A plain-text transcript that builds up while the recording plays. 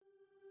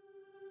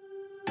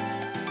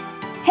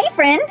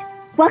friend.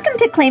 Welcome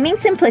to Claiming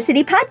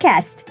Simplicity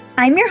Podcast.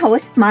 I'm your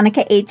host,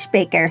 Monica H.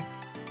 Baker.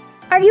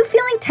 Are you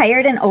feeling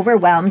tired and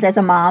overwhelmed as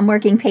a mom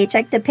working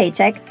paycheck to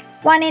paycheck,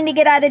 wanting to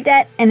get out of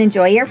debt and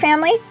enjoy your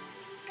family?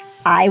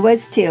 I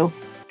was too.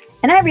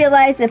 And I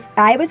realized if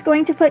I was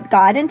going to put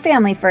God and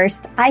family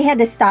first, I had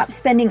to stop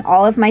spending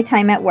all of my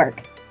time at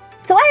work.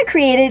 So I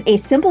created a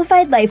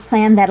simplified life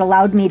plan that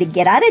allowed me to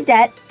get out of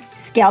debt,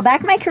 scale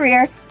back my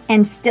career,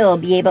 and still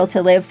be able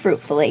to live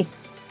fruitfully.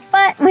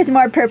 But with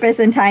more purpose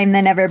and time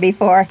than ever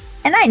before,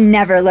 and I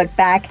never looked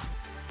back.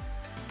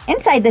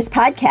 Inside this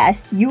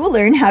podcast, you will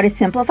learn how to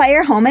simplify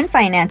your home and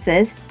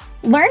finances,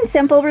 learn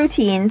simple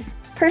routines,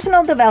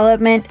 personal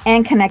development,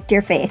 and connect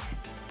your faith.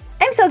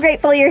 I'm so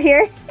grateful you're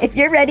here. If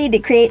you're ready to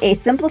create a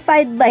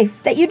simplified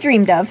life that you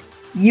dreamed of,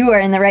 you are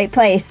in the right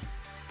place.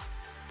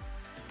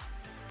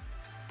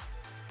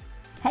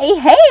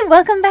 Hey,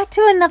 welcome back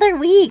to another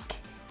week.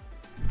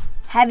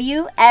 Have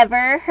you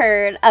ever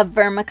heard of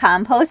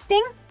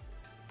vermicomposting?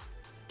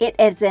 It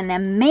is an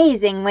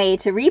amazing way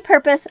to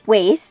repurpose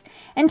waste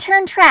and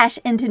turn trash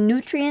into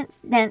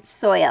nutrient-dense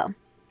soil.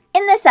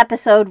 In this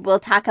episode, we'll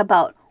talk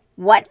about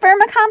what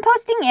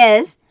vermicomposting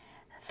is,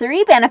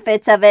 3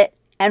 benefits of it,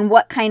 and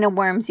what kind of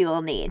worms you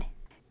will need.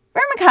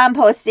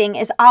 Vermicomposting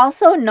is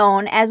also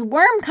known as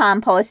worm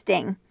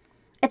composting.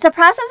 It's a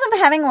process of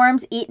having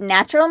worms eat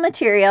natural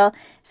material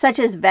such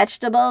as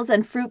vegetables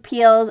and fruit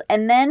peels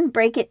and then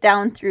break it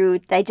down through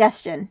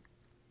digestion.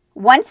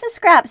 Once the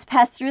scraps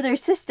pass through their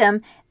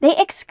system, they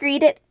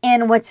excrete it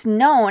in what's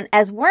known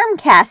as worm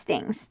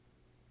castings.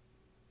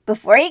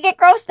 Before you get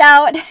grossed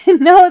out,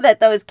 know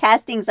that those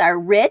castings are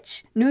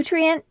rich,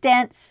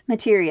 nutrient-dense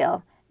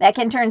material that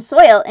can turn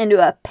soil into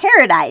a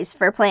paradise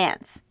for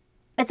plants.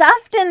 It's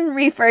often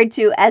referred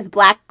to as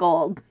black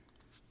gold.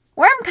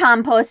 Worm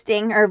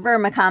composting or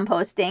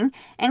vermicomposting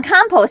and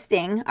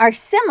composting are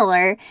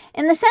similar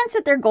in the sense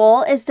that their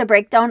goal is to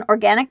break down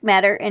organic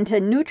matter into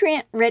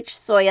nutrient-rich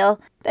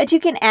soil that you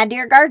can add to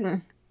your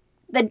garden.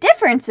 The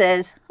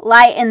differences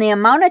lie in the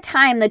amount of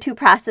time the 2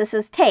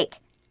 processes take,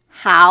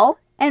 how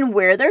and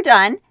where they're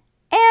done,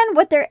 and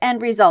what their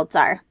end results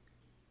are.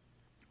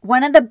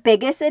 One of the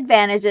biggest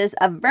advantages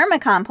of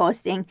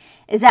vermicomposting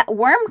is that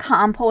worm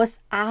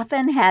compost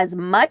often has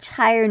much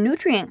higher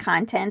nutrient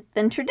content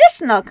than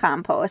traditional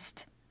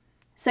compost.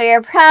 So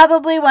you're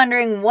probably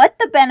wondering what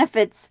the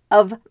benefits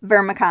of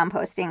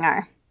vermicomposting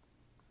are.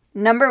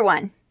 Number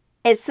 1,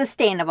 it's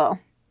sustainable.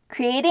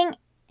 Creating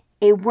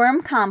a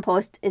worm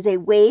compost is a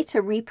way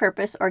to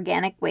repurpose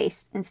organic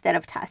waste instead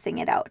of tossing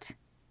it out.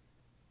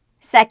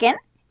 Second,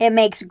 it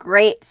makes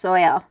great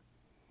soil.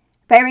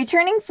 By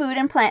returning food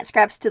and plant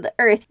scraps to the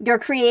earth, you're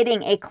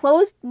creating a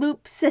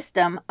closed-loop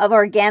system of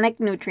organic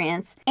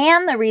nutrients,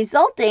 and the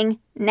resulting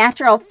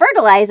natural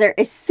fertilizer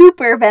is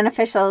super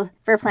beneficial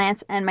for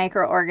plants and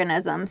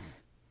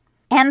microorganisms.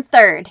 And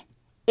third,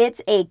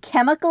 it's a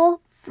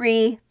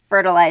chemical-free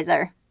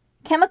fertilizer.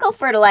 Chemical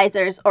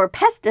fertilizers or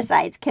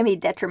pesticides can be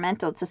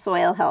detrimental to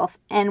soil health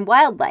and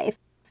wildlife.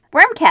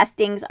 Worm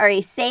castings are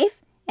a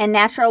safe and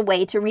natural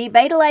way to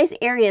revitalize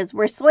areas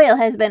where soil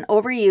has been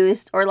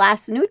overused or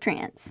lost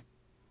nutrients.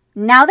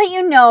 Now that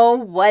you know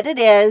what it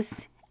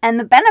is and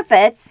the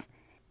benefits,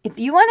 if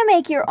you want to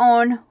make your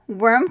own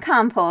worm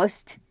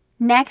compost,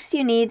 next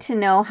you need to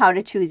know how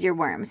to choose your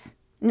worms.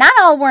 Not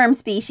all worm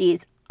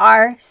species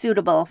are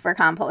suitable for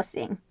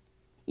composting.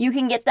 You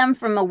can get them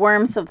from a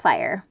worm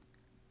supplier.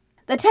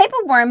 The type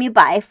of worm you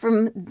buy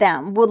from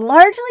them will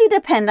largely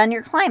depend on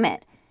your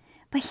climate,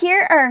 but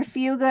here are a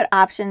few good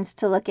options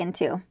to look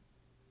into.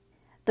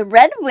 The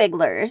red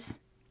wigglers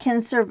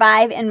can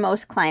survive in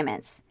most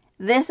climates.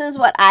 This is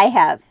what I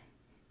have.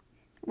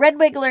 Red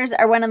wigglers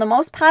are one of the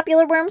most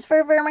popular worms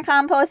for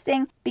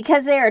vermicomposting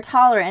because they are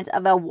tolerant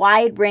of a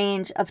wide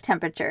range of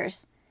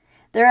temperatures.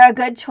 They're a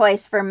good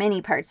choice for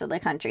many parts of the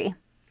country.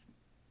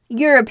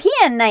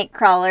 European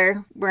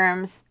nightcrawler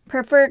worms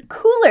prefer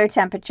cooler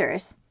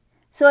temperatures.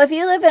 So if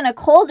you live in a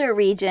colder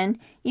region,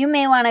 you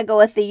may want to go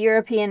with the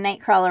European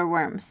nightcrawler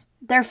worms.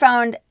 They're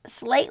found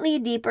slightly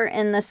deeper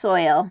in the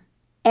soil,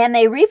 and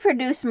they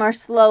reproduce more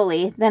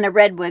slowly than a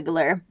red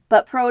wiggler,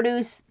 but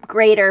produce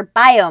greater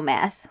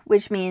biomass,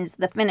 which means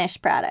the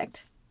finished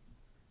product.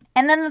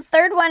 And then the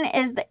third one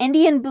is the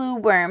Indian blue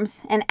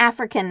worms and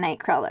African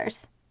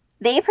nightcrawlers.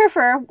 They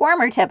prefer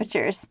warmer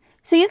temperatures.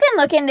 So you can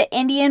look into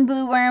Indian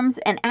blue worms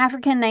and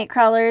African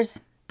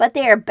nightcrawlers, but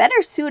they are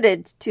better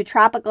suited to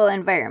tropical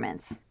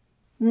environments.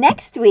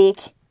 Next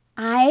week,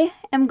 I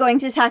am going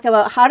to talk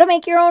about how to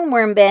make your own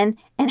worm bin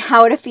and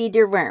how to feed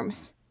your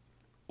worms.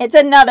 It's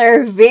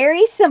another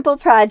very simple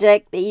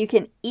project that you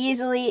can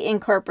easily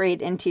incorporate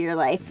into your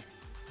life.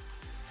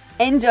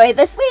 Enjoy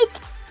this week!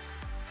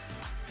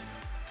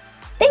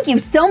 Thank you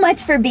so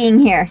much for being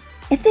here.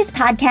 If this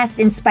podcast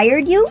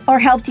inspired you or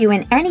helped you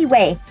in any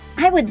way,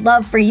 I would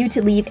love for you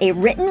to leave a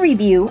written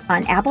review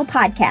on Apple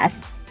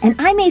Podcasts, and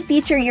I may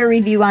feature your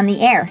review on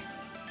the air.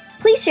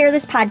 Please share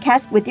this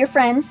podcast with your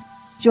friends,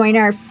 join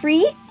our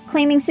free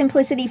Claiming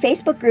Simplicity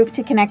Facebook group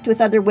to connect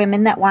with other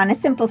women that want to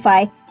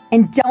simplify,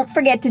 And don't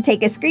forget to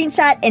take a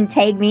screenshot and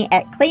tag me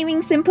at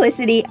Claiming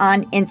Simplicity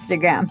on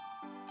Instagram.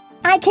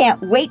 I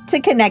can't wait to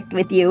connect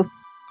with you.